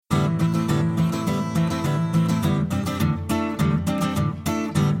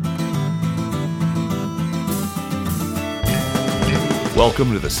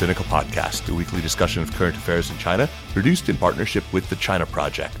Welcome to the Cynical Podcast, a weekly discussion of current affairs in China, produced in partnership with the China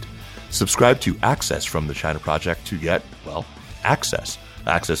Project. Subscribe to Access from the China Project to get, well, access.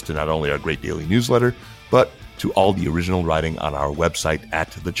 Access to not only our great daily newsletter, but to all the original writing on our website at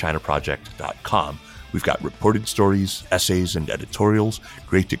thechinaproject.com. We've got reported stories, essays, and editorials,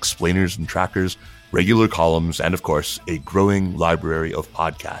 great explainers and trackers, regular columns, and of course, a growing library of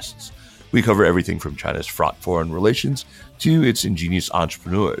podcasts. We cover everything from China's fraught foreign relations to its ingenious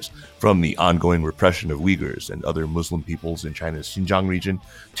entrepreneurs, from the ongoing repression of Uyghurs and other Muslim peoples in China's Xinjiang region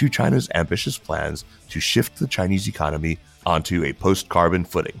to China's ambitious plans to shift the Chinese economy onto a post-carbon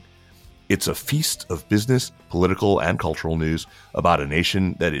footing. It's a feast of business, political, and cultural news about a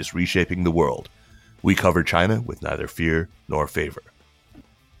nation that is reshaping the world. We cover China with neither fear nor favor.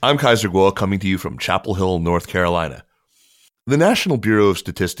 I'm Kaiser Kuo, coming to you from Chapel Hill, North Carolina. The National Bureau of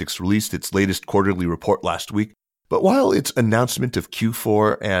Statistics released its latest quarterly report last week, but while its announcement of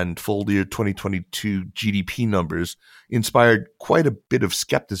Q4 and full year 2022 GDP numbers inspired quite a bit of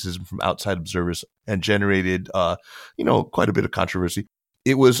skepticism from outside observers and generated, quite a bit of controversy,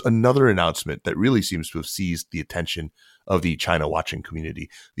 it was another announcement that really seems to have seized the attention of the China-watching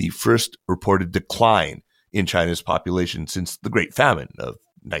community. The first reported decline in China's population since the Great Famine of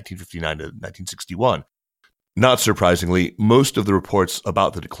 1959 to 1961. Not surprisingly, most of the reports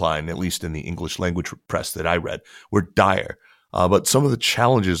about the decline, at least in the English language press that I read, were dire. But some of the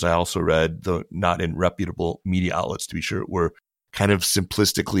challenges I also read, though not in reputable media outlets to be sure, were kind of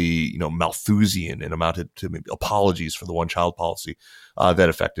simplistically, Malthusian and amounted to maybe apologies for the one-child policy that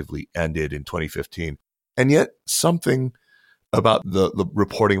effectively ended in 2015. And yet something about the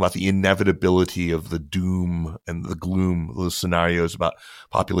reporting about the inevitability of the doom and the gloom, those scenarios about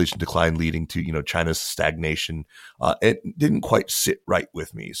population decline leading to, China's stagnation, it didn't quite sit right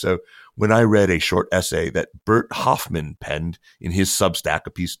with me. So when I read a short essay that Bert Hofman penned in his Substack,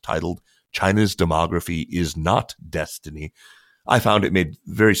 a piece titled "China's Demography is Not Destiny," I found it made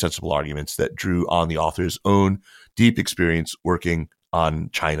very sensible arguments that drew on the author's own deep experience working on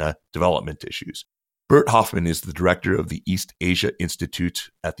China development issues. Bert Hofman is the director of the East Asia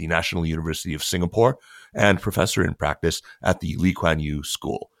Institute at the National University of Singapore and professor in practice at the Lee Kuan Yew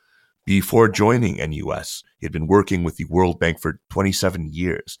School. Before joining NUS, he had been working with the World Bank for 27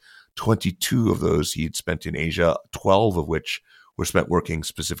 years. 22 of those he had spent in Asia, 12 of which were spent working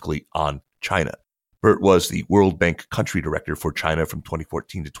specifically on China. Bert was the World Bank country director for China from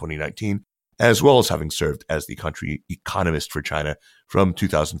 2014 to 2019, as well as having served as the country economist for China from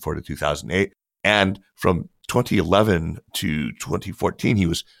 2004 to 2008. And from 2011 to 2014, he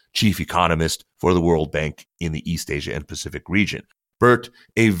was chief economist for the World Bank in the East Asia and Pacific region. Bert,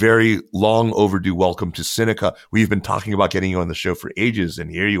 a very long overdue welcome to Sinica. We've been talking about getting you on the show for ages,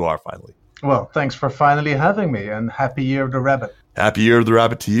 and here you are finally. Well, thanks for finally having me, and happy Year of the Rabbit. Happy Year of the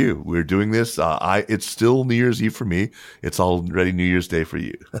Rabbit to you. We're doing this. It's still New Year's Eve for me. It's already New Year's Day for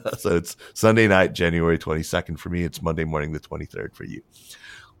you. So it's Sunday night, January 22nd for me. It's Monday morning, the 23rd for you.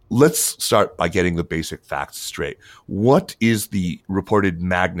 Let's start by getting the basic facts straight. What is the reported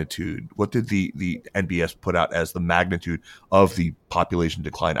magnitude? What did the NBS put out as the magnitude of the population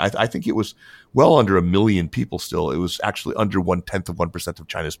decline? I think it was well under 1 million people still. It was actually under 0.1% of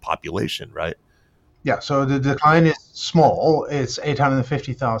China's population, right? Yeah, so the decline is small. It's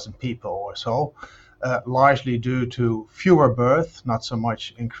 850,000 people or so, largely due to fewer births, not so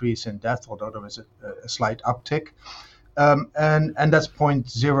much increase in death, although there was a slight uptick. And that's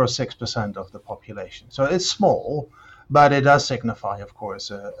 0.06% of the population. So it's small, but it does signify, of course,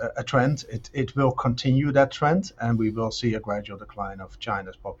 a trend. It will continue that trend, and we will see a gradual decline of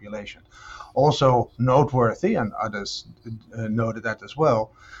China's population. Also noteworthy, and others noted that as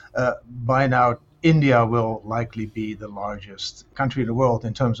well, by now India will likely be the largest country in the world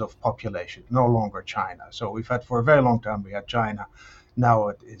in terms of population, no longer China. So we've had for a very long time, we had China. Now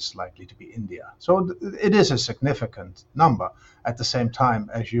it is likely to be India. So it is a significant number. At the same time,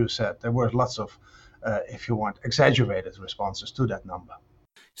 as you said, there were lots of, if you want, exaggerated responses to that number.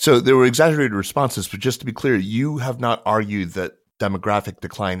 So there were exaggerated responses, but just to be clear, you have not argued that demographic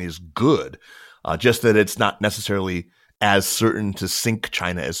decline is good, just that it's not necessarily as certain to sink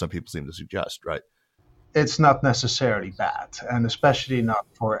China as some people seem to suggest, right? It's not necessarily bad, and especially not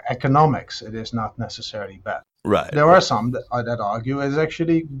for economics, it is not necessarily bad. Right. There are some that argue it's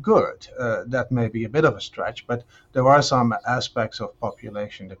actually good. That may be a bit of a stretch, but there are some aspects of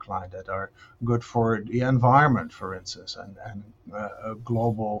population decline that are good for the environment, for instance, and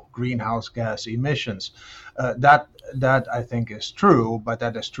global greenhouse gas emissions. That I think is true, but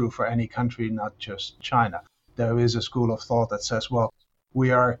that is true for any country, not just China. There is a school of thought that says, well,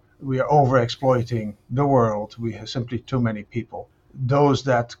 we are over exploiting the world. We have simply too many people. those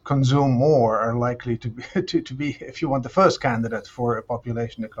that consume more are likely to be, to be, if you want, the first candidate for a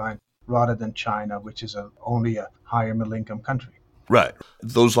population decline rather than China, which is only a higher middle income country. Right.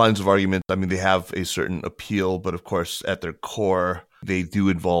 Those lines of argument, I mean, they have a certain appeal, but of course, at their core, they do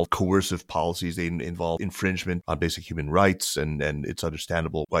involve coercive policies. They involve infringement on basic human rights, and it's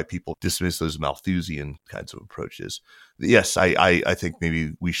understandable why people dismiss those Malthusian kinds of approaches. Yes, I think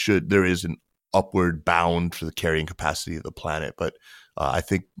maybe there is an upward bound for the carrying capacity of the planet, but I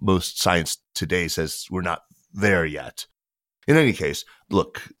think most science today says we're not there yet. In any case,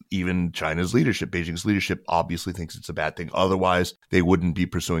 look, even China's leadership, Beijing's leadership, obviously thinks it's a bad thing. Otherwise, they wouldn't be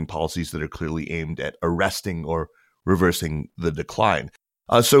pursuing policies that are clearly aimed at arresting or reversing the decline.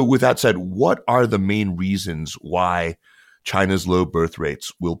 So with that said, what are the main reasons why China's low birth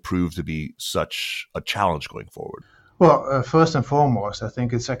rates will prove to be such a challenge going forward? Well, first and foremost, I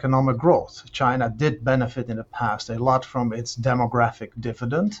think it's economic growth. China did benefit in the past a lot from its demographic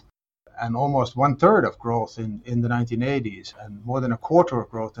dividend. And almost 1/3 of growth in the 1980s and more than a quarter of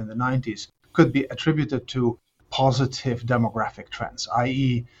growth in the 90s could be attributed to positive demographic trends,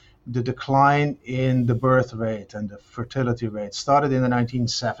 i.e., the decline in the birth rate and the fertility rate started in the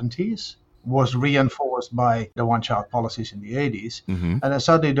 1970s, was reinforced by the one-child policies in the 80s. Mm-hmm. And then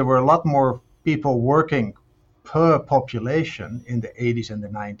suddenly there were a lot more people working per population in the 80s and the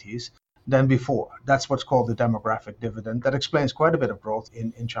 90s than before. That's what's called the demographic dividend. That explains quite a bit of growth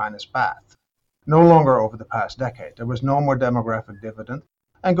in China's path. No longer over the past decade. There was no more demographic dividend.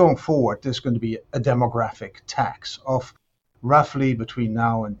 And going forward, there's going to be a demographic tax of roughly between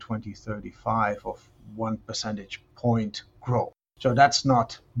now and 2035 of 1 percentage point growth. So that's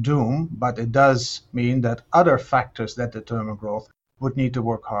not doom, but it does mean that other factors that determine growth would need to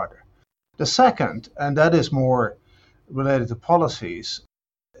work harder. The second, and that is more related to policies,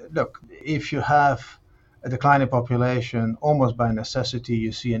 look, if you have a declining population, almost by necessity,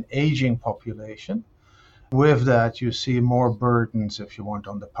 you see an aging population. With that, you see more burdens, if you want,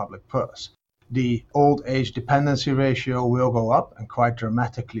 on the public purse. The old age dependency ratio will go up, and quite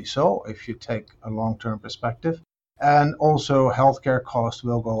dramatically so, if you take a long-term perspective. And also healthcare costs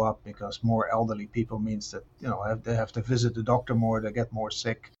will go up because more elderly people means that, they have to visit the doctor more, they get more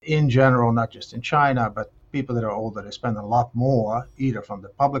sick. In general, not just in China, but people that are older, they spend a lot more, either from the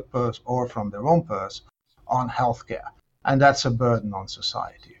public purse or from their own purse, on healthcare. And that's a burden on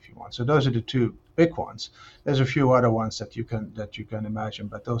society, if you want. So those are the two big ones. There's a few other ones that you can imagine,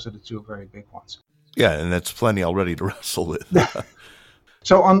 but those are the two very big ones. Yeah, and that's plenty already to wrestle with.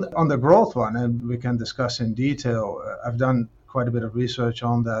 So on the growth one, and we can discuss in detail, I've done quite a bit of research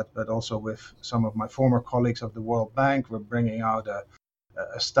on that, but also with some of my former colleagues of the World Bank, we're bringing out a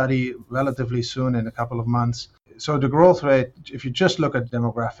study relatively soon in a couple of months. So the growth rate, if you just look at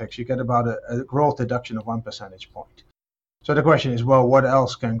demographics, you get about a growth deduction of 1 percentage point. So the question is, well, what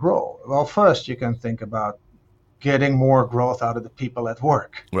else can grow? Well, first you can think about getting more growth out of the people at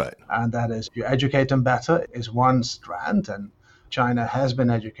work. Right. And that is, you educate them better is one strand, and China has been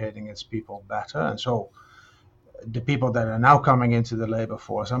educating its people better. And so the people that are now coming into the labor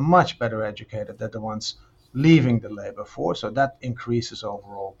force are much better educated than the ones leaving the labor force. So that increases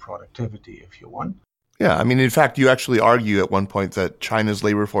overall productivity, if you want. Yeah, I mean, in fact, you actually argue at one point that China's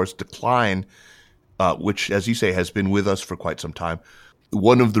labor force decline, which, as you say, has been with us for quite some time,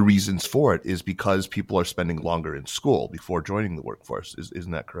 one of the reasons for it is because people are spending longer in school before joining the workforce.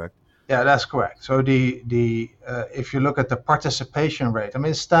 Isn't that correct? Yeah, that's correct. So if you look at the participation rate, I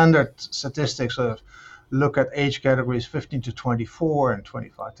mean, standard statistics sort of look at age categories 15 to 24 and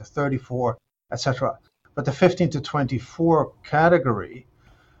 25 to 34, etc. But the 15 to 24 category,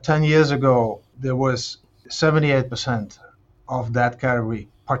 10 years ago, there was 78% of that category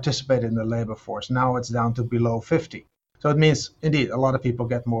participated in the labor force. Now it's down to below 50. So it means, indeed, a lot of people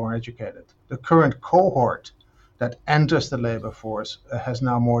get more educated. The current cohort that enters the labor force has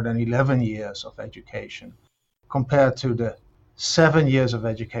now more than 11 years of education compared to the 7 years of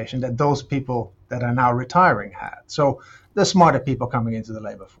education that those people that are now retiring had. So the smarter people coming into the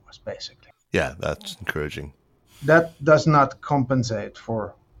labor force, basically. Yeah, that's encouraging. That does not compensate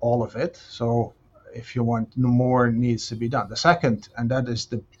for all of it. So if you want, more needs to be done. The second, and that is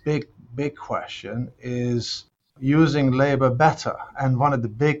the big question, is using labor better. And one of the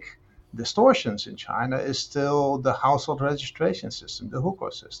big distortions in China is still the household registration system, the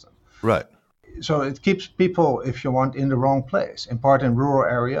hukou system. Right. So it keeps people, if you want, in the wrong place, in part in rural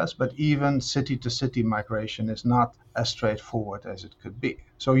areas, but even city-to-city migration is not as straightforward as it could be.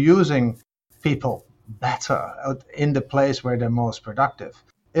 So using people better in the place where they're most productive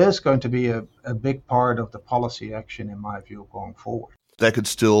is going to be a big part of the policy action, in my view, going forward. That could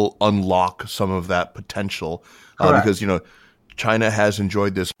still unlock some of that potential because, China has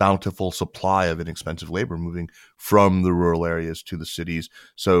enjoyed this bountiful supply of inexpensive labor moving from the rural areas to the cities.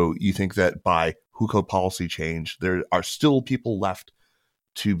 So you think that by hukou policy change, there are still people left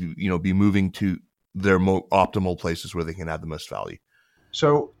to, be moving to their more optimal places where they can add the most value?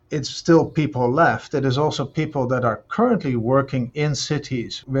 So it's still people left. It is also people that are currently working in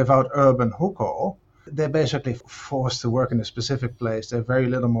cities without urban hukou. They're basically forced to work in a specific place. They have very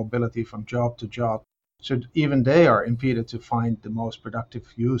little mobility from job to job. So even they are impeded to find the most productive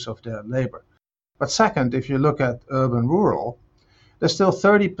use of their labor. But second, if you look at urban rural, there's still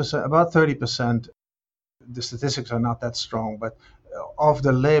 30%, about 30%, the statistics are not that strong, but of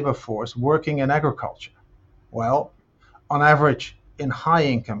the labor force working in agriculture. Well, on average, in high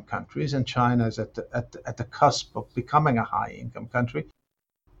income countries, and China is at the cusp of becoming a high income country,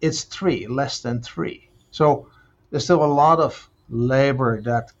 it's less than three. So there's still a lot of labor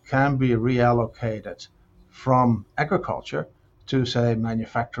that can be reallocated from agriculture to, say,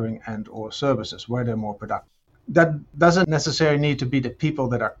 manufacturing and or services where they're more productive. That doesn't necessarily need to be the people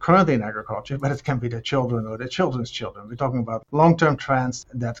that are currently in agriculture, but it can be their children or their children's children. We're talking about long-term trends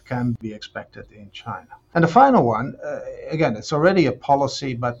that can be expected in China. And the final one, again, it's already a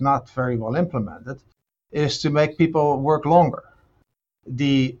policy, but not very well implemented, is to make people work longer.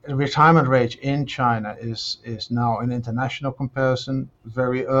 The retirement rate in China is now, in international comparison,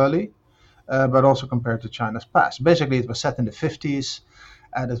 very early, but also compared to China's past. Basically, it was set in the 50s,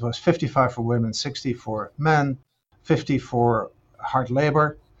 and it was 55 for women, 60 for men, 50 for hard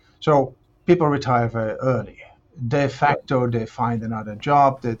labor. So people retire very early. De facto, they find another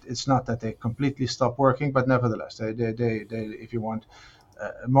job. That it's not that they completely stop working, but nevertheless, they if you want,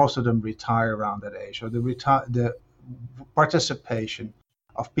 most of them retire around that age. So the participation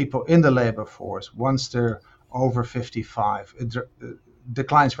of people in the labor force once they're over 55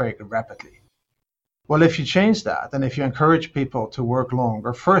 declines very rapidly. Well, if you change that, and if you encourage people to work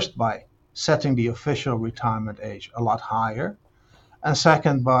longer, first by setting the official retirement age a lot higher, and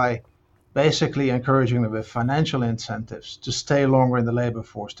second by basically encouraging them with financial incentives to stay longer in the labor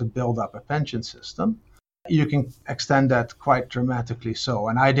force to build up a pension system, you can extend that quite dramatically so.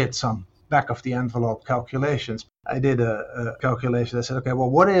 And I did some back of the envelope calculations. I did a calculation that said, okay, well,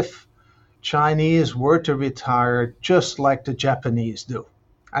 what if Chinese were to retire just like the Japanese do?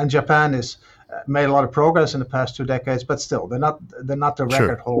 And Japan has made a lot of progress in the past 2 decades, but still, they're not the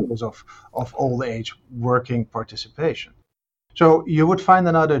record holders of old age working participation. So you would find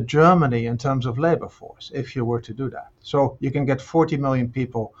another Germany in terms of labor force if you were to do that. So you can get 40 million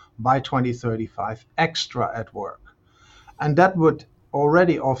people by 2035 extra at work. And that would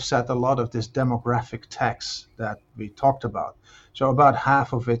already offset a lot of this demographic tax that we talked about. So about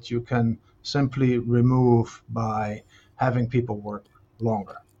half of it you can simply remove by having people work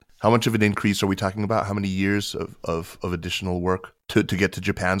longer. How much of an increase are we talking about? How many years of additional work to get to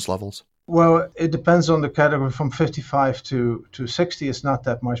Japan's levels? Well, it depends on the category. From 55 to 60, it's not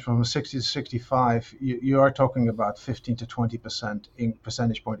that much. From 60 to 65, you are talking about 15 to 20%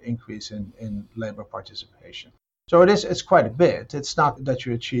 percentage point increase in labor participation. So it's quite a bit. It's not that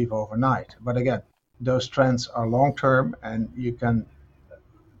you achieve overnight. But again, those trends are long-term, and you can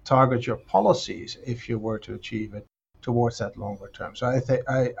target your policies if you were to achieve it towards that longer term. So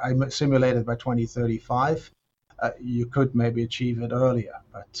I simulated by 2035, you could maybe achieve it earlier,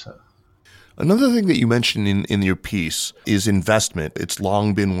 but... Another thing that you mentioned in your piece is investment. It's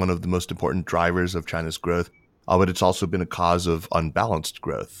long been one of the most important drivers of China's growth, but it's also been a cause of unbalanced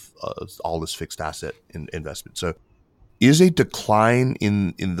growth, all this fixed asset investment. So is a decline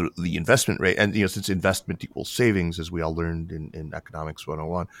in the investment rate, and since investment equals savings, as we all learned in Economics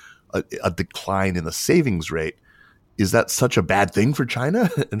 101, a decline in the savings rate, is that such a bad thing for China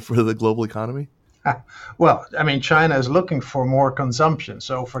and for the global economy? Well, I mean, China is looking for more consumption.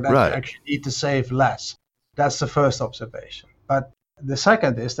 So for that, You actually need to save less. That's the first observation. But the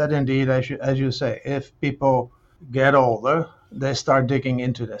second is that indeed, as you say, if people get older, they start digging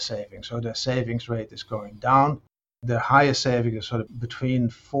into their savings. So their savings rate is going down. The highest saving is sort of between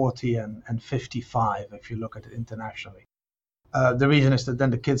 40 and 55, if you look at it internationally. The reason is that then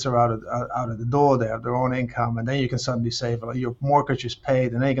the kids are out of the door, they have their own income, and then you can suddenly save a lot. Your mortgage is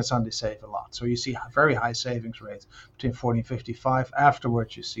paid, and then you can suddenly save a lot. So you see very high savings rates between 40 and 55.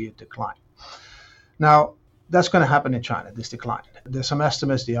 Afterwards, you see a decline. Now, that's going to happen in China, this decline. There's some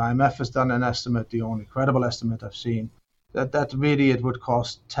estimates. The IMF has done an estimate, the only credible estimate I've seen, that really it would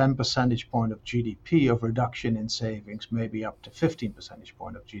cost 10 percentage point of GDP of reduction in savings, maybe up to 15 percentage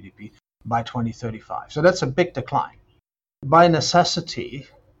point of GDP by 2035. So that's a big decline. By necessity,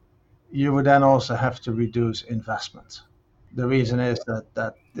 you would then also have to reduce investment. The reason is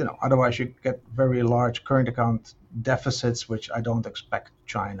that otherwise you get very large current account deficits, which I don't expect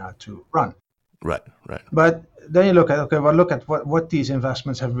China to run. Right, right. But then you look at what these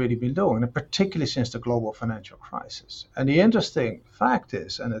investments have really been doing, and particularly since the global financial crisis. And the interesting fact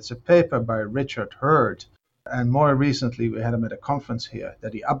is, and it's a paper by Richard Hurd, and more recently we had him at a conference here,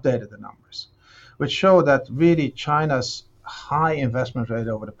 that he updated the numbers, which show that really China's high investment rate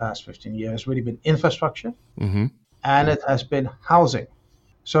over the past 15 years has really been infrastructure, and it has been housing.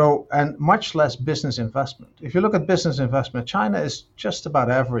 So, and much less business investment. If you look at business investment, China is just about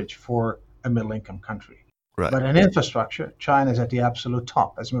average for a middle income country. Right. But in infrastructure, China is at the absolute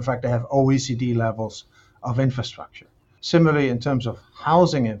top. As a matter of fact, they have OECD levels of infrastructure. Similarly, in terms of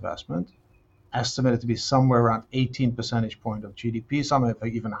housing investment, estimated to be somewhere around 18 percentage point of GDP. Some have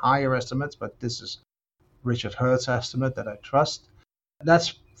even higher estimates, but this is Richard Hurd's estimate that I trust.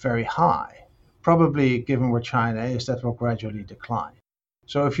 That's very high. Probably, given where China is, that will gradually decline.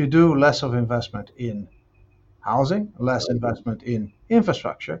 So if you do less of investment in housing, less investment in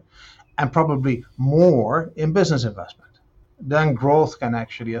infrastructure, and probably more in business investment, then growth can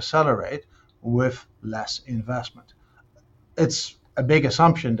actually accelerate with less investment. It's a big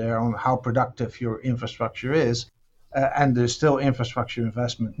assumption there on how productive your infrastructure is, and there's still infrastructure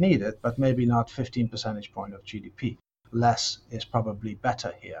investment needed, but maybe not 15 percentage point of GDP. Less is probably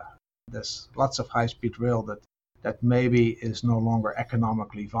better here. There's lots of high-speed rail that maybe is no longer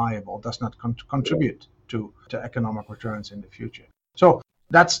economically viable, does not contribute to economic returns in the future. So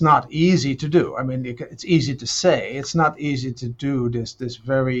that's not easy to do. I mean, it's easy to say. It's not easy to do this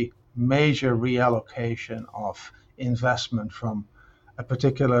very major reallocation of investment from a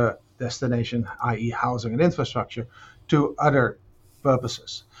particular destination, i.e. housing and infrastructure, to other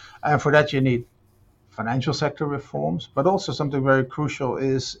purposes. And for that, you need financial sector reforms, but also something very crucial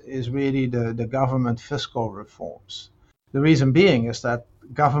is really the government fiscal reforms. The reason being is that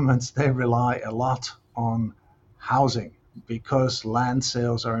governments, they rely a lot on housing because land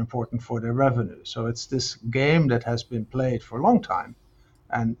sales are important for their revenue. So it's this game that has been played for a long time,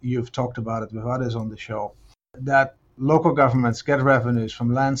 and you've talked about it with others on the show, that local governments get revenues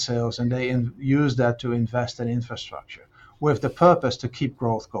from land sales and they use that to invest in infrastructure with the purpose to keep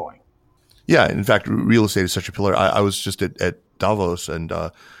growth going. Yeah, in fact, real estate is such a pillar. I was just at Davos, and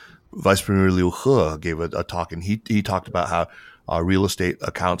Vice Premier Liu He gave a talk, and he talked about how real estate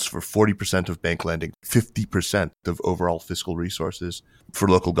accounts for 40% of bank lending, 50% of overall fiscal resources for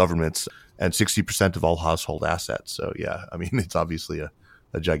local governments, and 60% of all household assets. So yeah, I mean, it's obviously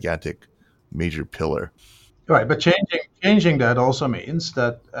a gigantic, major pillar. Right, but changing that also means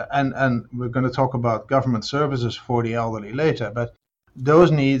that, and we're going to talk about government services for the elderly later, but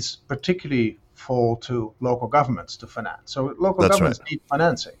those needs particularly fall to local governments to finance. So local governments need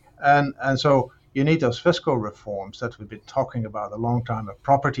financing. And so you need those fiscal reforms that we've been talking about a long time.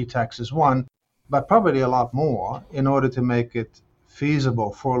 Property tax is one, but probably a lot more in order to make it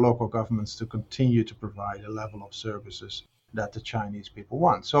feasible for local governments to continue to provide a level of services that the Chinese people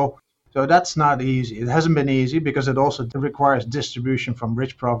want. So that's not easy. It hasn't been easy because it also requires distribution from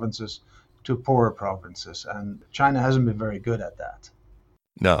rich provinces to poorer provinces. And China hasn't been very good at that.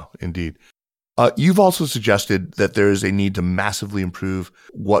 No, indeed. You've also suggested that there is a need to massively improve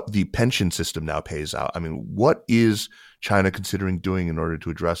what the pension system now pays out. I mean, what is China considering doing in order to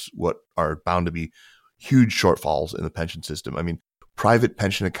address what are bound to be huge shortfalls in the pension system? I mean, private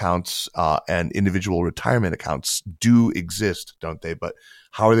pension accounts and individual retirement accounts do exist, don't they? But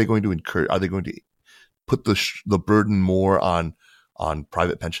how are they going to are they going to put the burden more on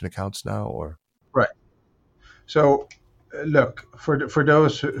private pension accounts now, or? Right. So, look, for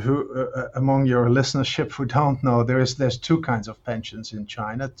those who among your listenership who don't know, there's two kinds of pensions in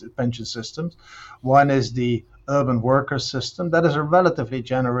China, pension systems. One is the urban worker system. That is a relatively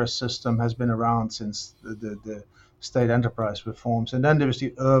generous system, has been around since the state enterprise reforms. And then there's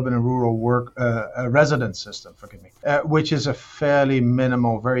the urban and rural resident system, which is a fairly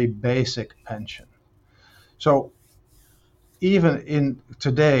minimal, very basic pension. So even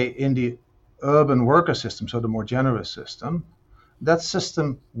today in the urban worker system, so the more generous system, that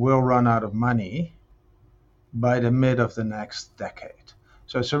system will run out of money by the mid of the next decade.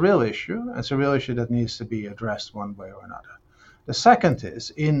 So it's a real issue. It's a real issue that needs to be addressed one way or another. The second is,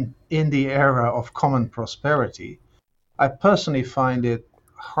 in the era of common prosperity, I personally find it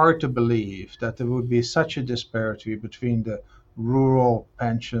hard to believe that there would be such a disparity between the rural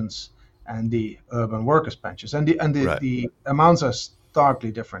pensions and the urban workers' pensions. And the amounts are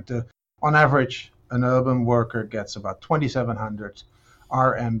starkly different. On average, an urban worker gets about 2,700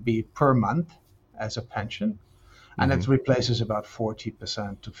 RMB per month as a pension, and it replaces about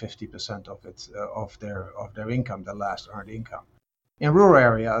 40% to 50% of their income, the last earned income. In rural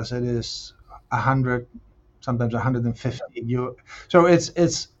areas, it is 100 sometimes 150 euro. So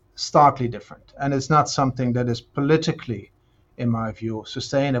it's starkly different, and it's not something that is politically, in my view,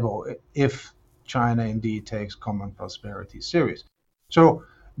 sustainable if China indeed takes common prosperity serious. So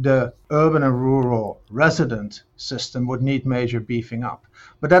the urban and rural resident system would need major beefing up.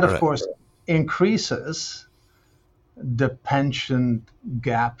 But that, of Right. course, increases the pension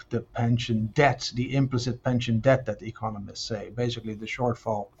gap, the pension debt, the implicit pension debt that economists say, basically the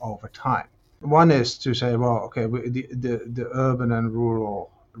shortfall over time. One is to say, well, okay, the urban and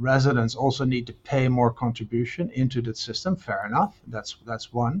rural residents also need to pay more contribution into the system. Fair enough.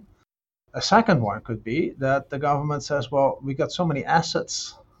 That's one. A second one could be that the government says, well, we got so many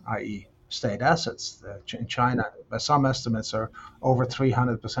assets, i.e., state assets. In China, by some estimates, are over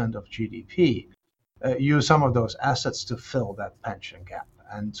 300% of GDP. Use some of those assets to fill that pension gap.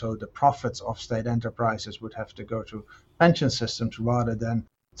 And so the profits of state enterprises would have to go to pension systems rather than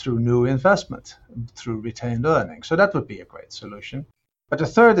through new investment, through retained earnings. So that would be a great solution. But the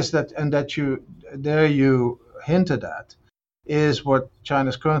third is that, and that you hinted at, is what China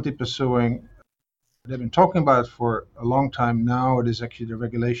is currently pursuing. They've been talking about it for a long time now. It is actually, the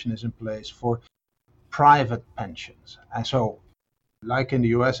regulation is in place for private pensions. And so, like in the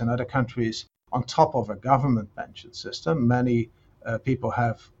US and other countries, on top of a government pension system, many people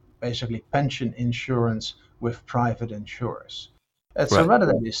have basically pension insurance with private insurers. It's a Right.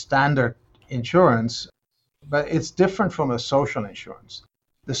 relatively standard insurance, but it's different from a social insurance.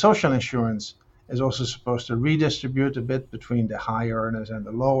 The social insurance is also supposed to redistribute a bit between the high earners and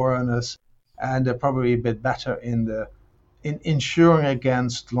the low earners, and they're probably a bit better in insuring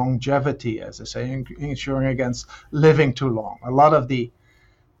against longevity, as they say, insuring against living too long. A lot of the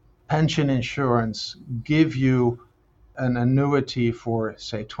pension insurance give you an annuity for,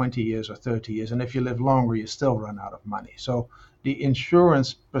 say, 20 years or 30 years, and if you live longer, you still run out of money. So the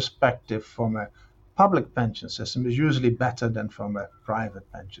insurance perspective from a public pension system is usually better than from a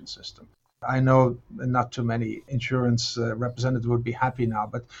private pension system. I know not too many insurance representatives would be happy now,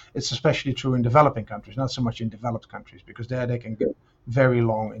 but it's especially true in developing countries, not so much in developed countries, because there they can get very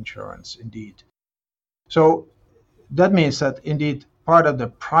long insurance indeed. So that means that indeed part of the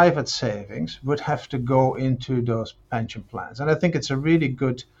private savings would have to go into those pension plans. And I think it's a really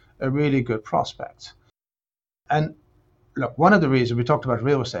good prospect. And look, one of the reasons we talked about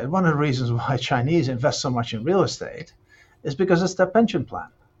real estate, one of the reasons why Chinese invest so much in real estate is because it's their pension plan.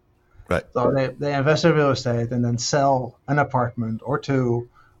 Right. So they invest in real estate and then sell an apartment or two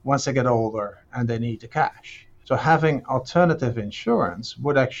once they get older and they need the cash. So having alternative insurance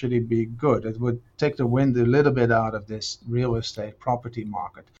would actually be good. It would take the wind a little bit out of this real estate property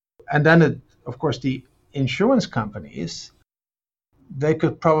market. And then, of course, the insurance companies, they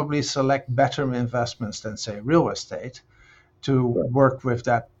could probably select better investments than, say, real estate to work with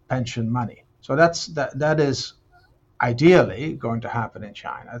that pension money. So that is ideally going to happen in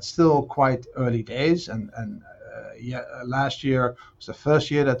China. It's still quite early days, and last year was the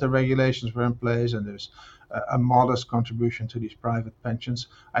first year that the regulations were in place, and there's a modest contribution to these private pensions.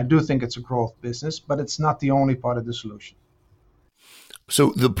 I do think it's a growth business, but it's not the only part of the solution.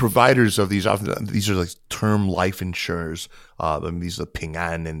 So the providers of these, often these are like term life insurers. These are Ping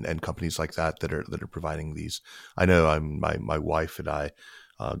An and companies like that are providing these. I know my wife and I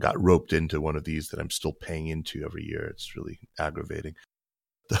got roped into one of these that I'm still paying into every year. It's really aggravating.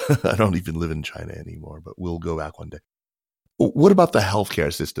 I don't even live in China anymore, but we'll go back one day. What about the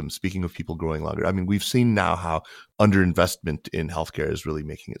healthcare system? Speaking of people growing longer, I mean, we've seen now how underinvestment in healthcare is really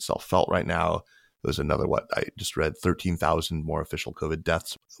making itself felt right now. There's another, I just read 13,000 more official COVID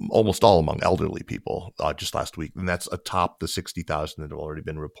deaths, almost all among elderly people just last week. And that's atop the 60,000 that have already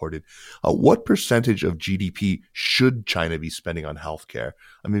been reported. What percentage of GDP should China be spending on healthcare?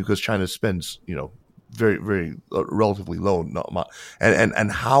 I mean, because China spends, very, very relatively low.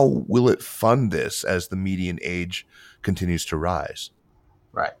 And how will it fund this as the median age continues to rise?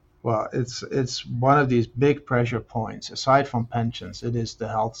 Right. Well, it's one of these big pressure points. Aside from pensions, it is the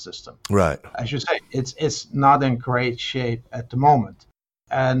health system. Right. As you say, it's not in great shape at the moment,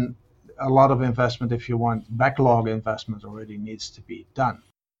 and a lot of investment, if you want, backlog investment already needs to be done.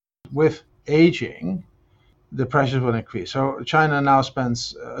 With aging, the pressures will increase. So China now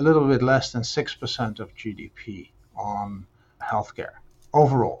spends a little bit less than 6% of GDP on healthcare.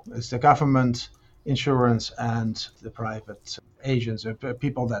 Overall, it's the government, insurance, and the private agents,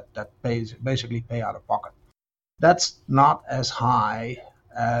 people that basically pay out of pocket. That's not as high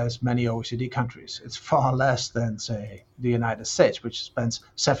as many OECD countries. It's far less than, say, the United States, which spends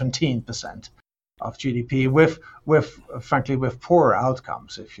 17% of GDP with frankly, with poorer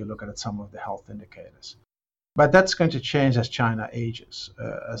outcomes if you look at some of the health indicators. But that's going to change as China ages.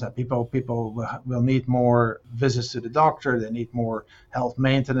 As people will need more visits to the doctor. They need more health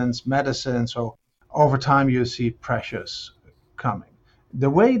maintenance, medicine. So over time, you see pressures coming. The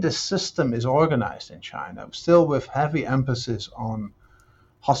way the system is organized in China, still with heavy emphasis on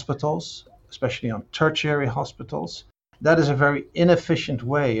hospitals, especially on tertiary hospitals, that is a very inefficient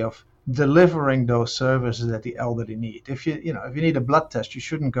way of delivering those services that the elderly need. If you need a blood test, you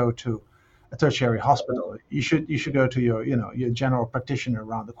shouldn't go to a tertiary hospital. You should go to your general practitioner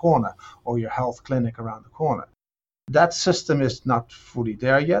around the corner or your health clinic around the corner. That system is not fully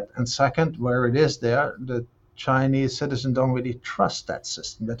there yet. And second, where it is there, the Chinese citizens don't really trust that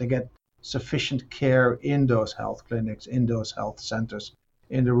system, that they get sufficient care in those health clinics, in those health centers,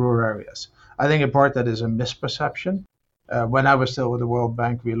 in the rural areas. I think in part that is a misperception. When I was still with the World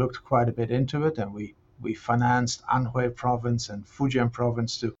Bank, we looked quite a bit into it, and we financed Anhui province and Fujian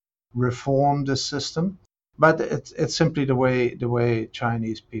province to reform the system. But it's simply the way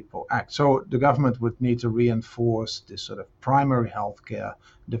Chinese people act. So the government would need to reinforce this sort of primary healthcare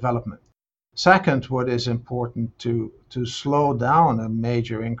development. Second, what is important to slow down a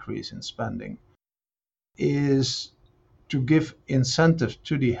major increase in spending is to give incentives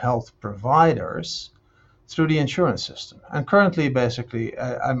to the health providers through the insurance system. And currently, basically,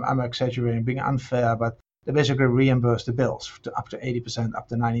 I'm exaggerating, being unfair, but they basically reimburse the bills to up to 80%, up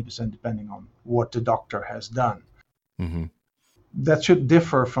to 90%, depending on what the doctor has done. Mm-hmm. That should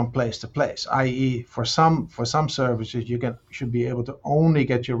differ from place to place, i.e., for some services, should be able to only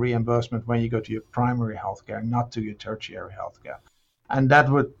get your reimbursement when you go to your primary healthcare, not to your tertiary healthcare. And that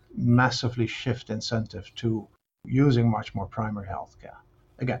would massively shift incentive to using much more primary healthcare.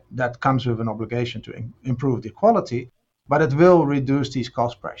 Again, that comes with an obligation to improve the quality, but it will reduce these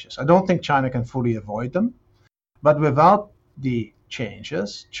cost pressures. I don't think China can fully avoid them, but without the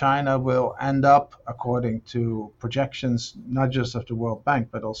changes, China will end up, according to projections, not just of the World Bank,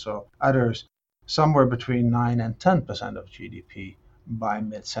 but also others, somewhere between 9 and 10% of GDP by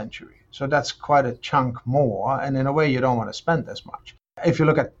mid-century. So that's quite a chunk more, and in a way, you don't want to spend as much. If you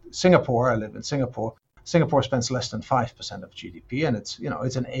look at Singapore, I live in Singapore. Singapore spends less than 5% of GDP, and it's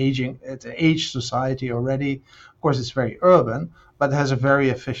an aged society already. Of course, it's very urban, but it has a very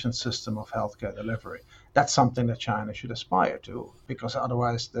efficient system of healthcare delivery. That's something that China should aspire to, because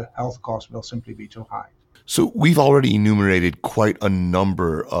otherwise the health costs will simply be too high. So we've already enumerated quite a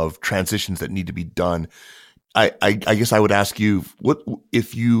number of transitions that need to be done. I guess I would ask you, what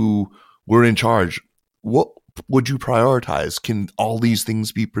if you were in charge, what would you prioritize? Can all these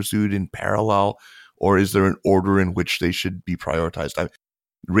things be pursued in parallel? Or is there an order in which they should be prioritized?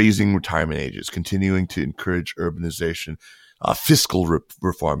 Raising retirement ages, continuing to encourage urbanization, fiscal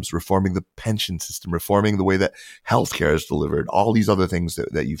reforms, reforming the pension system, reforming the way that healthcare is delivered, all these other things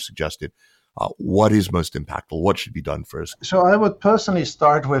that you've suggested. What is most impactful? What should be done first? So I would personally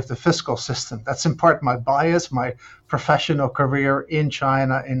start with the fiscal system. That's in part my bias. My professional career in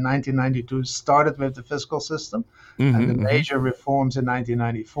China in 1992 started with the fiscal system and the major reforms in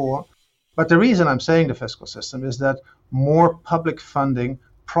 1994. But the reason I'm saying the fiscal system is that more public funding,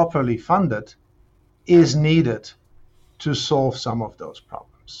 properly funded, is needed to solve some of those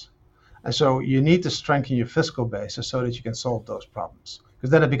problems. And so you need to strengthen your fiscal basis so that you can solve those problems, because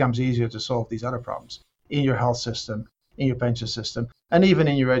then it becomes easier to solve these other problems in your health system, in your pension system, and even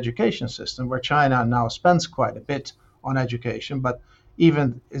in your education system, where China now spends quite a bit on education, but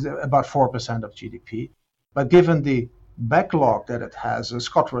even is about 4% of GDP. But given the backlog that it has, as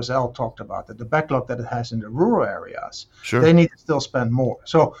Scott Rosell talked about, that the backlog that it has in the rural areas, Sure. They need to still spend more.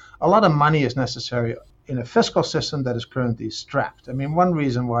 So a lot of money is necessary in a fiscal system that is currently strapped. I mean, one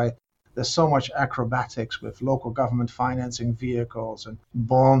reason why there's so much acrobatics with local government financing vehicles and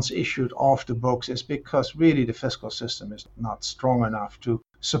bonds issued off the books is because really the fiscal system is not strong enough to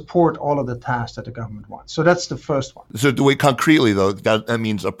support all of the tasks that the government wants. So that's the first one. So the way concretely, though, that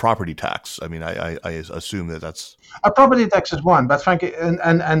means a property tax. I mean, I assume that's... A property tax is one, but frankly,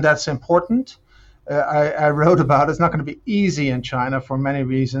 and that's important. I wrote about it. It's not going to be easy in China for many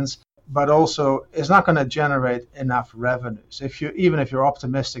reasons, but also it's not going to generate enough revenues. Even if you're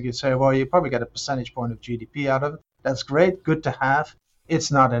optimistic, you'd say, well, you probably get a percentage point of GDP out of it. That's great, good to have.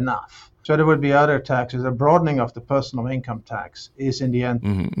 It's not enough. So there would be other taxes. A broadening of the personal income tax is, in the end,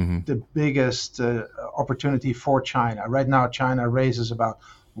 the biggest opportunity for China. Right now, China raises about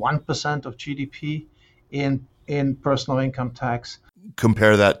 1% of GDP in personal income tax.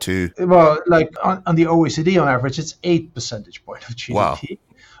 Compare that to... Well, like on the OECD on average, it's 8 percentage point of GDP. Wow.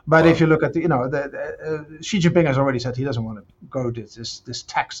 But if Wow. you look at Xi Jinping has already said he doesn't want to go to this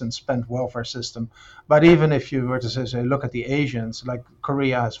tax and spend welfare system. But even if you were to say look at the Asians, like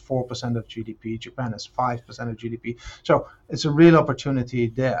Korea has 4% of GDP, Japan has 5% of GDP. So it's a real opportunity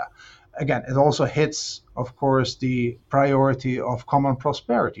there. Again, it also hits, of course, the priority of common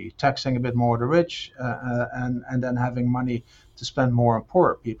prosperity, taxing a bit more the rich, and then having money to spend more on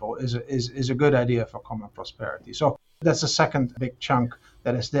poorer people is a good idea for common prosperity. So that's the second big chunk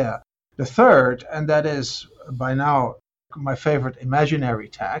that is there. The third, and that is by now my favorite imaginary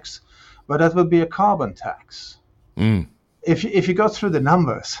tax, but that would be a carbon tax. Mm. If you go through the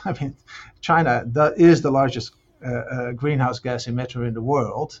numbers, I mean, China is the largest greenhouse gas emitter in the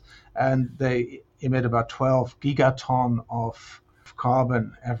world, and they emit about 12 gigaton of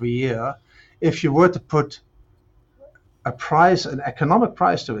carbon every year. If you were to put a price, an economic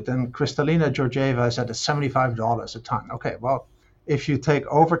price to it, then Kristalina Georgieva said it's $75 a ton. Okay, well, if you take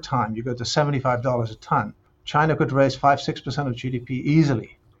over time, you go to $75 a ton. China could raise 5-6% of GDP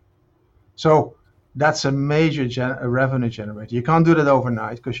easily. So that's a major revenue generator. You can't do that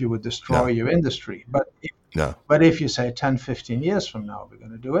overnight because you would destroy No, your industry. no. But if you say 10, 15 years from now we're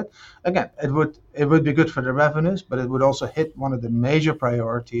going to do it, again, it would be good for the revenues, but it would also hit one of the major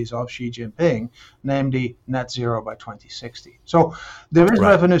priorities of Xi Jinping, namely net zero by 2060. So there is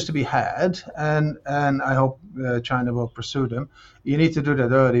Right. revenues to be had, and I hope China will pursue them. You need to do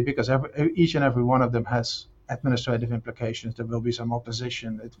that early because each and every one of them has administrative implications. There will be some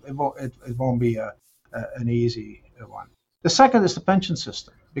opposition. It won't be an easy one. The second is the pension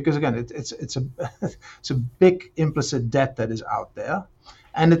system, because again, it's a it's a big implicit debt that is out there,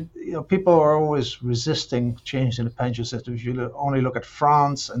 and people are always resisting change in the pension system. If you only look at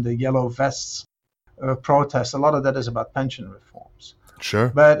France and the yellow vests protest, a lot of that is about pension reforms. Sure.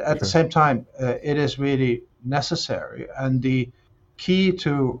 But at the Sure. same time, it is really necessary, and the key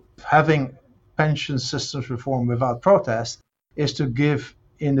to having pension systems reform without protest is to give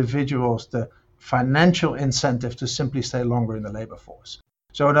individuals the financial incentive to simply stay longer in the labor force.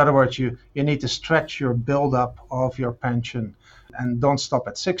 So in other words, you need to stretch your buildup of your pension and don't stop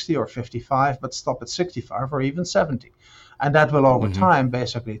at 60 or 55, but stop at 65 or even 70. And that will over Hmm. time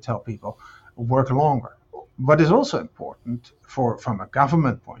basically tell people work longer. What is also important from a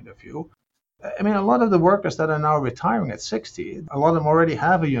government point of view, I mean, a lot of the workers that are now retiring at 60, a lot of them already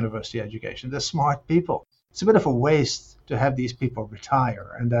have a university education. They're smart people. It's a bit of a waste to have these people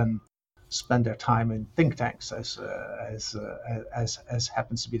retire and then spend their time in think tanks, as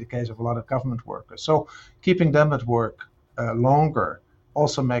happens to be the case of a lot of government workers. So keeping them at work longer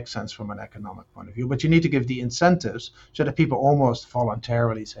also makes sense from an economic point of view. But you need to give the incentives so that people almost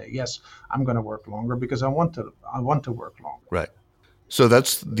voluntarily say, "Yes, I'm going to work longer because I want to work longer." Right. So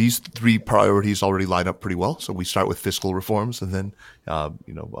these three priorities already line up pretty well. So we start with fiscal reforms, and then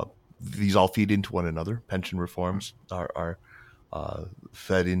these all feed into one another. Pension reforms are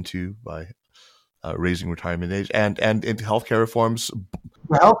fed into by raising retirement age, and into healthcare reforms,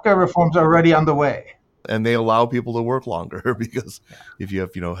 The healthcare reforms are already underway. and they allow people to work longer because Yeah. if you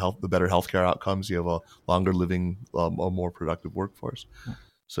have the better healthcare outcomes, you have a longer living, a more productive workforce.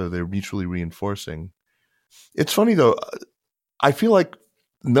 So they're mutually reinforcing. It's funny though. I feel like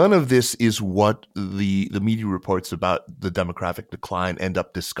none of this is what the media reports about the demographic decline end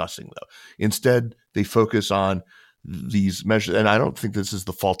up discussing, though. Instead, they focus on these measures, and I don't think this is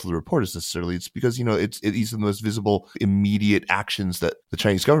the fault of the reporters necessarily. It's because these are the most visible, immediate actions that the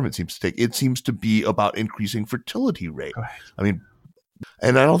Chinese government seems to take. It seems to be about increasing fertility rate. Right. I mean,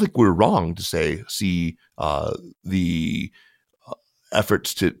 and I don't think we're wrong to see the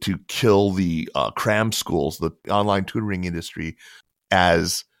efforts to kill the cram schools, the online tutoring industry,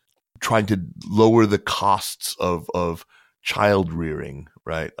 as trying to lower the costs of child rearing,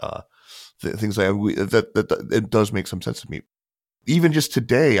 right? Things like that it does make some sense to me. Even just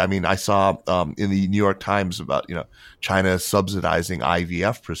today, I mean, I saw in the New York Times about China subsidizing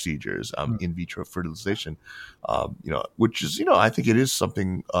IVF procedures, in vitro fertilization, which is I think it is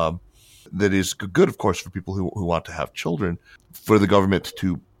something that is good, of course, for people who want to have children. For the government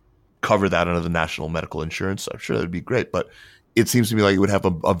to cover that under the national medical insurance, I'm sure that would be great, but it seems to me like it would have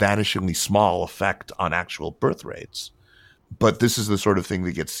a vanishingly small effect on actual birth rates. But this is the sort of thing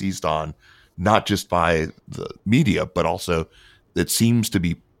that gets seized on, not just by the media, but also it seems to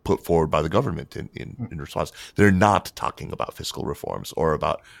be put forward by the government in response. They're not talking about fiscal reforms or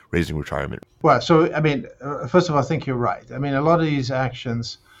about raising retirement. Well, so I mean, first of all, I think you're right. I mean, a lot of these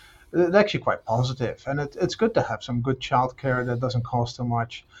actions, they're actually quite positive, and it's good to have some good childcare that doesn't cost too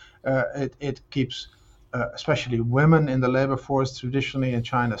much. It keeps, especially women in the labor force, traditionally in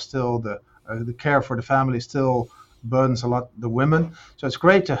China, still the care for the family is still burdens a lot the women. So it's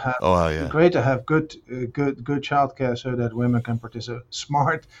great to have Yeah. good childcare so that women can participate.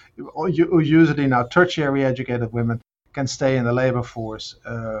 Smart, usually now tertiary educated women can stay in the labor force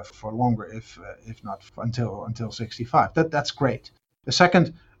for longer, if not until 65. That's great. The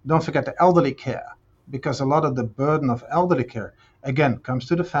second, don't forget the elderly care, because a lot of the burden of elderly care again comes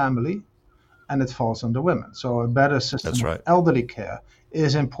to the family, and it falls on the women. So a better That's system of right. elderly care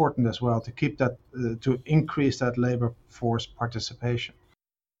is important as well to keep that to increase that labor force participation.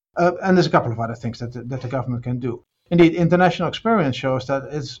 And there's a couple of other things that the government can do. Indeed, international experience shows that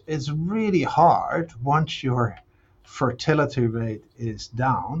it's really hard once your fertility rate is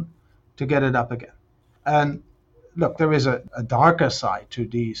down to get it up again. And look, there is a darker side to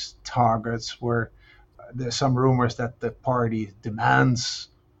these targets where there's some rumors that the party demands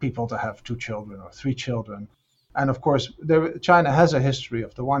people to have 2 children or 3 children. And of course, China has a history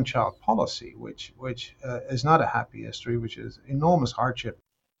of the one-child policy, which is not a happy history, which is enormous hardship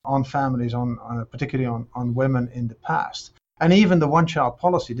on families, particularly on women in the past. And even the one-child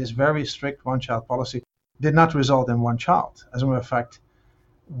policy, this very strict one-child policy, did not result in one child. As a matter of fact,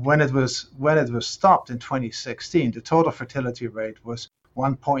 when it was stopped in 2016, the total fertility rate was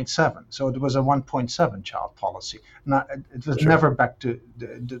 1.7. So it was a 1.7 child policy. Now, it was never back to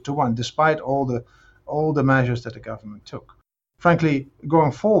one, despite all the measures that the government took. Frankly,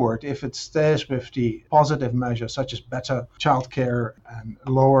 going forward, if it stays with the positive measures such as better childcare and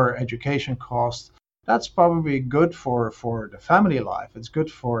lower education costs, that's probably good for the family life. It's good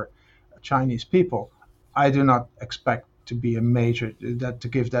for Chinese people. I do not expect to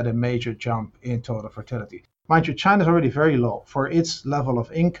give that a major jump in total fertility. Mind you, China is already very low for its level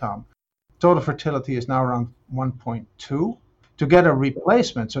of income. Total fertility is now around 1.2. To get a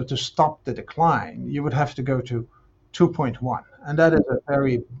replacement, so to stop the decline, you would have to go to 2.1, and that is a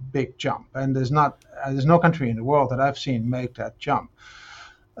very big jump. And there's no country in the world that I've seen make that jump.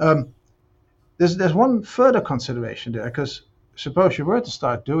 There's one further consideration there, because suppose you were to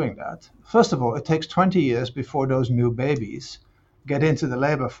start doing that. First of all, it takes 20 years before those new babies get into the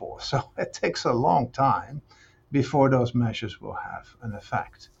labor force. So it takes a long time before those measures will have an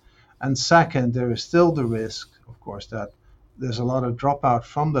effect. And second, there is still the risk, of course, that there's a lot of dropout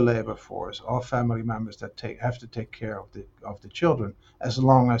from the labor force of family members that have to take care of the children, as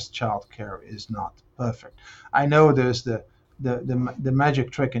long as child care is not perfect. I know there's the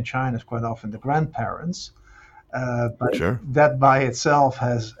magic trick in China is quite often the grandparents, but that by itself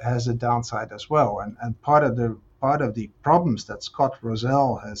has a downside as well. And part of the problems that Scott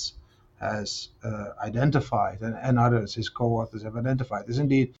Rosell has identified, and others, his co-authors, have identified, is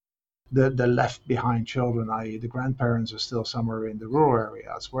indeed the left behind children, i.e. the grandparents are still somewhere in the rural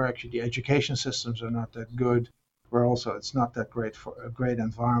areas where actually the education systems are not that good, where also it's not that great for a great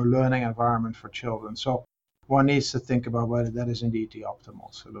learning environment for children. So one needs to think about whether that is indeed the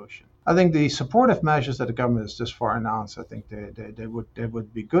optimal solution. I think the supportive measures that the government has thus far announced, I think they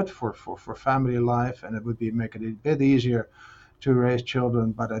would be good for family life, and it would make it a bit easier to raise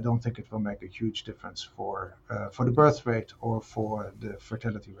children, but I don't think it will make a huge difference for the birth rate or for the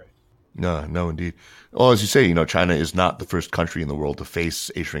fertility rate. No, indeed. Well, as you say, China is not the first country in the world to face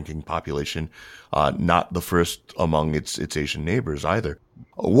a shrinking population, not the first among its Asian neighbors either.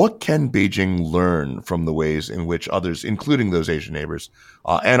 What can Beijing learn from the ways in which others, including those Asian neighbors,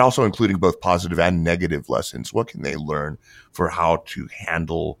 and also including both positive and negative lessons, what can they learn for how to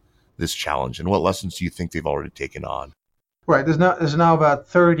handle this challenge? And what lessons do you think they've already taken on? Right. There's now about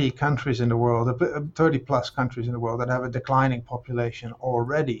 30 countries in the world, 30 plus countries in the world that have a declining population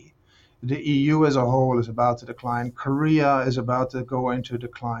already. The EU as a whole is about to decline. Korea is about to go into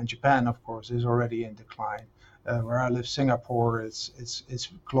decline. Japan, of course, is already in decline. Where I live, Singapore, it's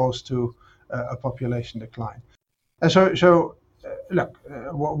close to a population decline. And so look,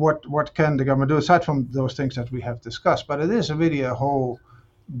 what can the government do aside from those things that we have discussed? But it is really a whole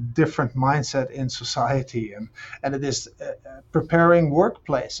different mindset in society, and it is preparing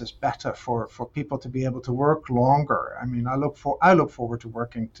workplaces better for people to be able to work longer. I mean, I look forward to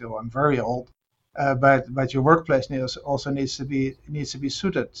working till I'm very old, but your workplace also needs to be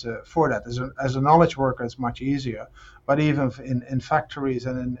suited for that. As a knowledge worker, it's much easier, but even in factories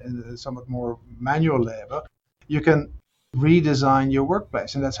and in somewhat more manual labor, you can redesign your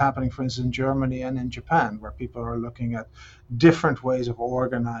workplace, and that's happening, for instance, in Germany and in Japan, where people are looking at different ways of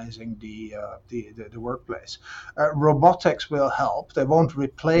organizing the workplace. Robotics will help. They won't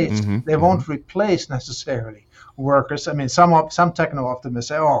replace. Won't replace necessarily workers. I mean, some techno optimists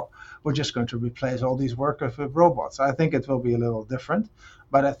say, "Oh, we're just going to replace all these workers with robots." I think it will be a little different,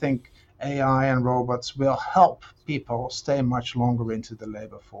 but I think AI and robots will help people stay much longer into the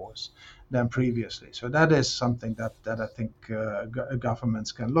labor force than previously. So that is something that I think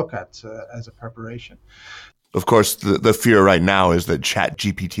governments can look at as a preparation. Of course, the fear right now is that Chat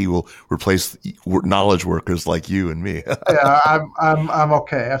GPT will replace knowledge workers like you and me. Yeah, I'm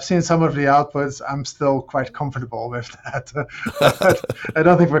okay. I've seen some of the outputs. I'm still quite comfortable with that. But I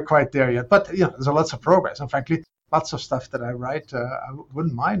don't think we're quite there yet. But there's lots of progress. And frankly, lots of stuff that I write, I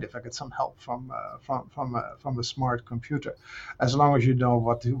wouldn't mind if I get some help from a smart computer, as long as you know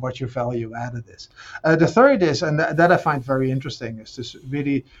what your value added is. The third is, and that I find very interesting, is to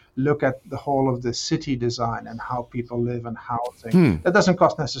really look at the whole of the city design and how people live and housing. That doesn't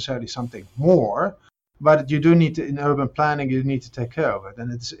cost necessarily something more, but you do need to, in urban planning, you need to take care of it.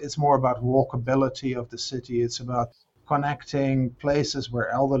 And it's more about walkability of the city. It's about connecting places where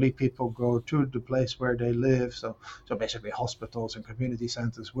elderly people go to the place where they live. So basically hospitals and community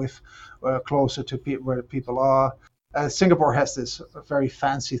centers with closer to where people are. Singapore has this very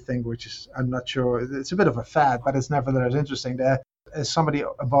fancy thing, which is, I'm not sure, it's a bit of a fad, but it's nevertheless interesting. There, as somebody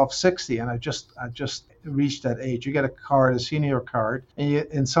above 60, and I just reached that age, you get a card, a senior card, and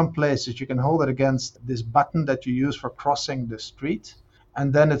in some places you can hold it against this button that you use for crossing the street,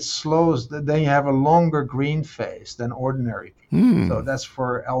 and then it slows. Then you have a longer green phase than ordinary people. So that's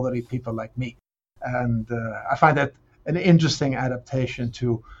for elderly people like me, and I find that an interesting adaptation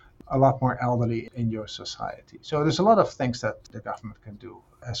to a lot more elderly in your society. So there's a lot of things that the government can do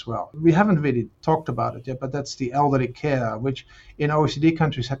as well. We haven't really talked about it yet, but that's the elderly care, which in OECD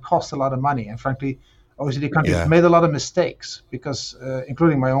countries had cost a lot of money. And frankly, OECD countries made a lot of mistakes because,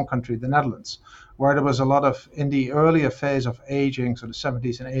 including my own country, the Netherlands, where there was a lot of, in the earlier phase of aging, so the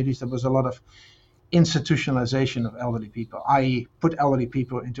 70s and 80s, there was a lot of institutionalization of elderly people, i.e. put elderly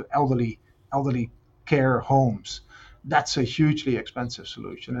people into elderly care homes. That's a hugely expensive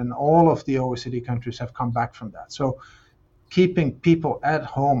solution. And all of the OECD countries have come back from that. So keeping people at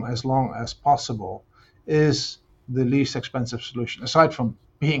home as long as possible is the least expensive solution, aside from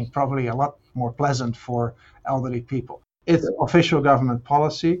being probably a lot more pleasant for elderly people. It's official government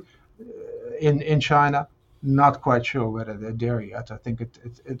policy in China. Not quite sure whether they're there yet. I think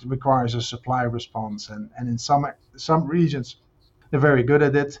it requires a supply response. And in some regions, they're very good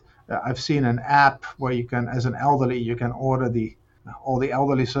at it. I've seen an app where you can, as an elderly, you can order all the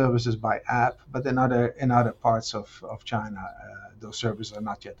elderly services by app, but in other parts of China, those services are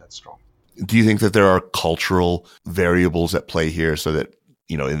not yet that strong. Do you think that there are cultural variables at play here, so that,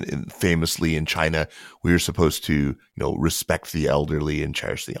 famously in China, we are supposed to, respect the elderly and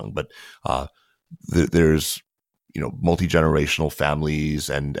cherish the young, but there's, multi-generational families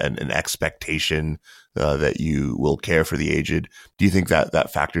and an expectation that you will care for the aged. Do you think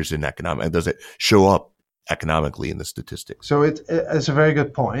that factors in economic? Does it show up economically in the statistics? So it's a very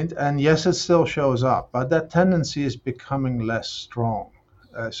good point. And yes, it still shows up, but that tendency is becoming less strong.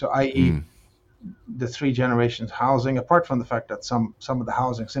 I.e., the three generations housing, apart from the fact that some of the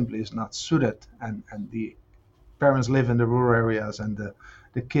housing simply is not suited, and the parents live in the rural areas and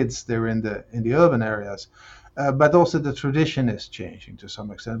the kids, they're in the urban areas. But also the tradition is changing to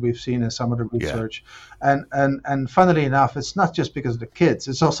some extent. We've seen in some of the research, and funnily enough, it's not just because of the kids;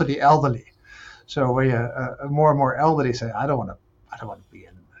 it's also the elderly. So where more and more elderly say, "I don't want to be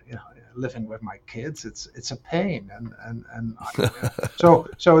in, living with my kids. It's a pain." And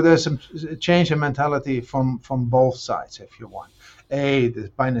so there's some change in mentality from both sides, if you want.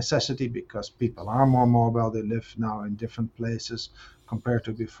 By necessity, because people are more mobile; they live now in different places compared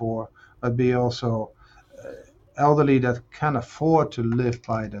to before. But B, also elderly that can afford to live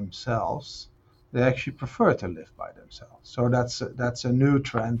by themselves, they actually prefer to live by themselves. So that's a new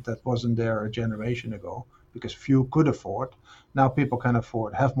trend that wasn't there a generation ago, because few could afford. Now people can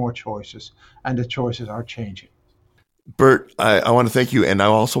afford, have more choices, and the choices are changing. Bert, I want to thank you, and I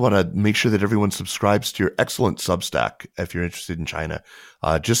also want to make sure that everyone subscribes to your excellent Substack if you're interested in China.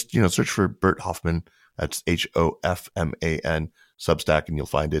 Just search for Bert Hofman. That's Hofman Substack, and you'll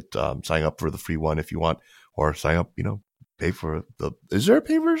find it. Sign up for the free one if you want, or sign up. Pay for the. Is there a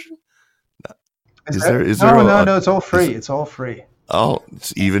pay version? No, it's all free. It's all free. Oh,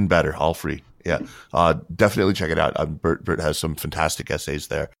 it's even better. All free. Yeah. Definitely check it out. Bert has some fantastic essays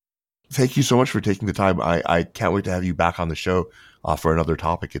there. Thank you so much for taking the time. I can't wait to have you back on the show for another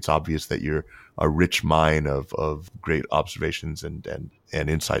topic. It's obvious that you're a rich mine of great observations and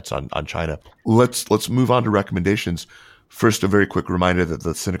insights on China. Let's move on to recommendations. First, a very quick reminder that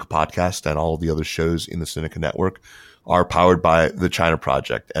the Sinica podcast and all of the other shows in the Sinica network are powered by the China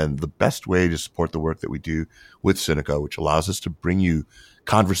Project. And the best way to support the work that we do with Sinica, which allows us to bring you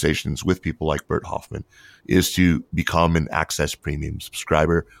conversations with people like Bert Hofman, is to become an Access Premium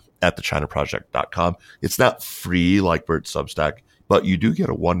subscriber at thechinaproject.com. It's not free like Bert's Substack, but you do get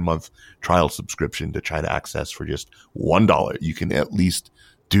a 1-month trial subscription to China Access for just $1. You can at least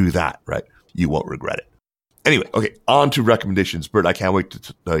do that, right? You won't regret it. Anyway, okay, on to recommendations. Bert, I can't wait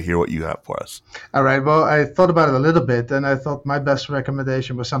to hear what you have for us. All right. Well, I thought about it a little bit, and I thought my best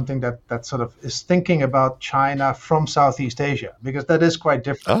recommendation was something that sort of is thinking about China from Southeast Asia, because that is quite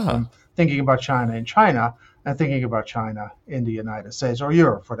different from thinking about China in China and thinking about China in the United States or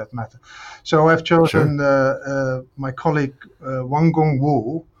Europe, for that matter. So I've chosen my colleague Wang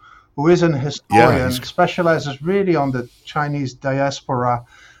Gongwu, who is an historian, specializes really on the Chinese diaspora.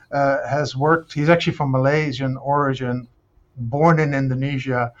 Has worked, he's actually from Malaysian origin, born in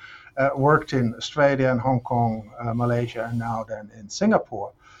Indonesia, worked in Australia and Hong Kong, Malaysia, and now then in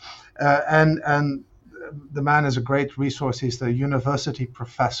Singapore. And the man is a great resource. He's the university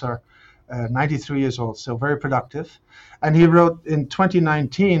professor, 93 years old, still very productive. And he wrote in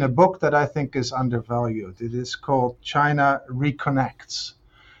 2019 a book that I think is undervalued. It is called China Reconnects.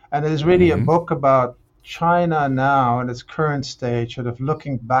 And it is really a book about China now in its current stage, sort of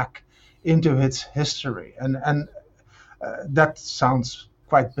looking back into its history. And that sounds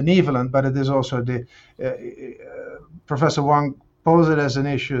quite benevolent, but it is also Professor Wang posed it as an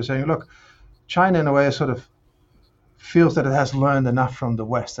issue, saying, look, China in a way sort of feels that it has learned enough from the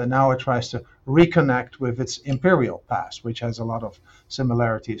West, and now it tries to reconnect with its imperial past, which has a lot of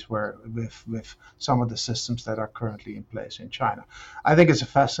similarities with some of the systems that are currently in place in China. I think it's a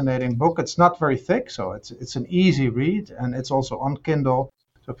fascinating book. It's not very thick, so it's an easy read, and it's also on Kindle,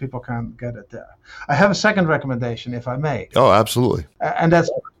 so people can get it there. I have a second recommendation, if I may. Oh, absolutely. And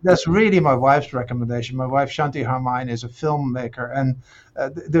that's really my wife's recommendation. My wife, Shanti Harmain, is a filmmaker, and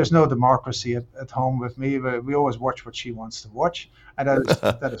there's no democracy at home with me. We always watch what she wants to watch, and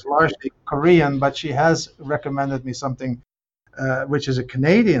that is largely Korean, but she has recommended me something which is a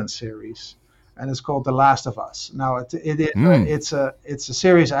Canadian series, and it's called The Last of Us. Now, it's a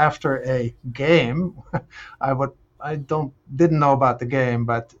series after a game. I didn't know about the game,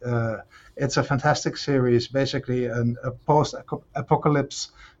 but it's a fantastic series, basically a post-apocalypse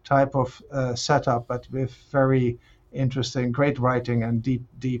type of setup, but with very interesting, great writing and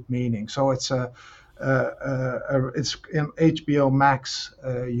deep meaning. So it's in HBO Max.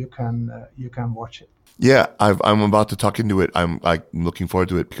 You can watch it. Yeah, I'm about to tuck into it. I'm looking forward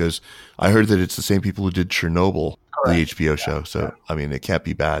to it because I heard that it's the same people who did Chernobyl, the HBO show. So I mean, it can't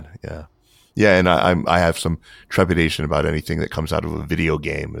be bad. Yeah. Yeah, and I have some trepidation about anything that comes out of a video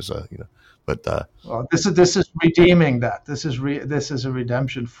game, but well, this is redeeming that. This is a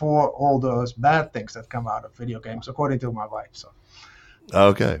redemption for all those bad things that come out of video games, according to my wife. So,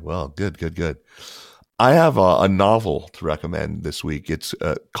 okay, well, good. I have a novel to recommend this week. It's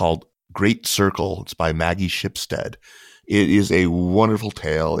called Great Circle. It's by Maggie Shipstead. It is a wonderful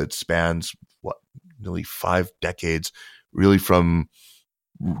tale. It spans nearly 5 decades, really from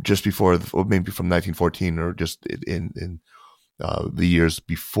just before, or maybe from 1914, or just in the years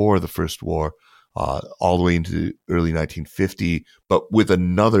before the First War, all the way into early 1950, but with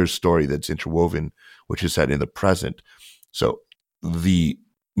another story that's interwoven, which is set in the present. So the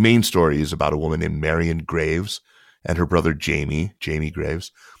main story is about a woman named Marion Graves and her brother Jamie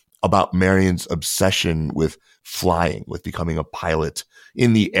Graves, about Marion's obsession with flying, with becoming a pilot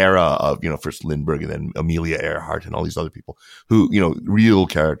in the era of, first Lindbergh and then Amelia Earhart and all these other people who, real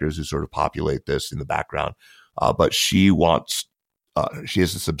characters who sort of populate this in the background. But she has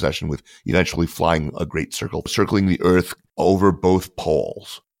this obsession with eventually flying a great circle, circling the earth over both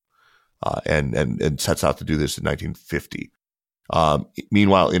poles, and sets out to do this in 1950.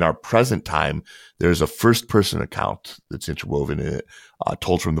 Meanwhile, in our present time, there's a first-person account that's interwoven in it,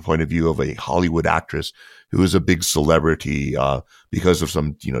 told from the point of view of a Hollywood actress who is a big celebrity because of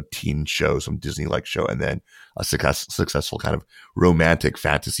some, teen show, some Disney-like show, and then a successful kind of romantic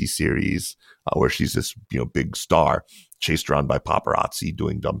fantasy series where she's this, big star chased around by paparazzi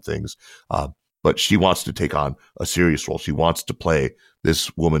doing dumb things. But she wants to take on a serious role. She wants to play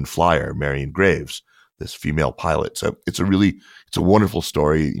this woman flyer, Marion Graves, this female pilot. So it's a wonderful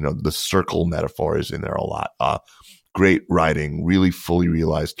story. The circle metaphor is in there a lot. Great writing, really fully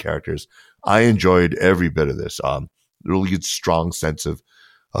realized characters. I enjoyed every bit of this. Really good, strong sense of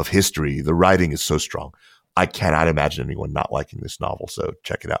history. The writing is so strong. I cannot imagine anyone not liking this novel. So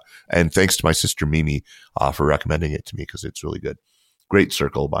check it out. And thanks to my sister Mimi for recommending it to me because it's really good. Great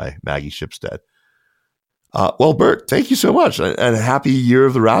Circle by Maggie Shipstead. Well, Bert, thank you so much, and happy Year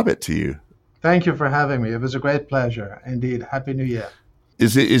of the Rabbit to you. Thank you for having me. It was a great pleasure. Indeed. Happy New Year.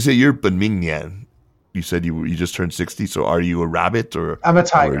 Is it your Benmingnian? you said you just turned 60. So are you a rabbit or? I'm a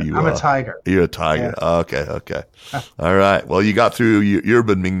tiger. I'm a tiger. You're a tiger. Yeah. Okay. All right. Well, you got through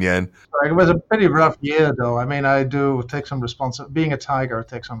Urban Mingnian. It was a pretty rough year, though. I mean, I do take some responsibility. Being a tiger,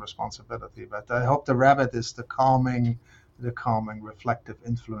 takes some responsibility. But I hope the rabbit is the calming, reflective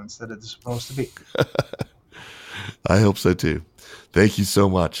influence that it is supposed to be. I hope so too. Thank you so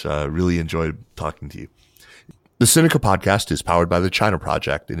much. Really enjoyed talking to you. The Sinica podcast is powered by the China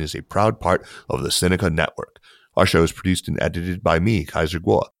Project and is a proud part of the Sinica Network. Our show is produced and edited by me, Kaiser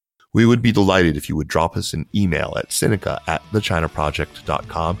Guo. We would be delighted if you would drop us an email at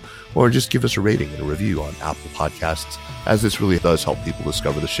sinica@thechinaproject.com or just give us a rating and a review on Apple Podcasts, as this really does help people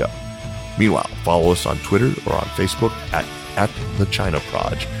discover the show. Meanwhile, follow us on Twitter or on Facebook at the China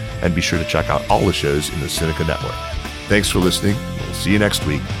Proj, and be sure to check out all the shows in the Sinica Network. Thanks for listening. We'll see you next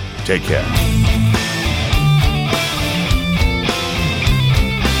week. Take care.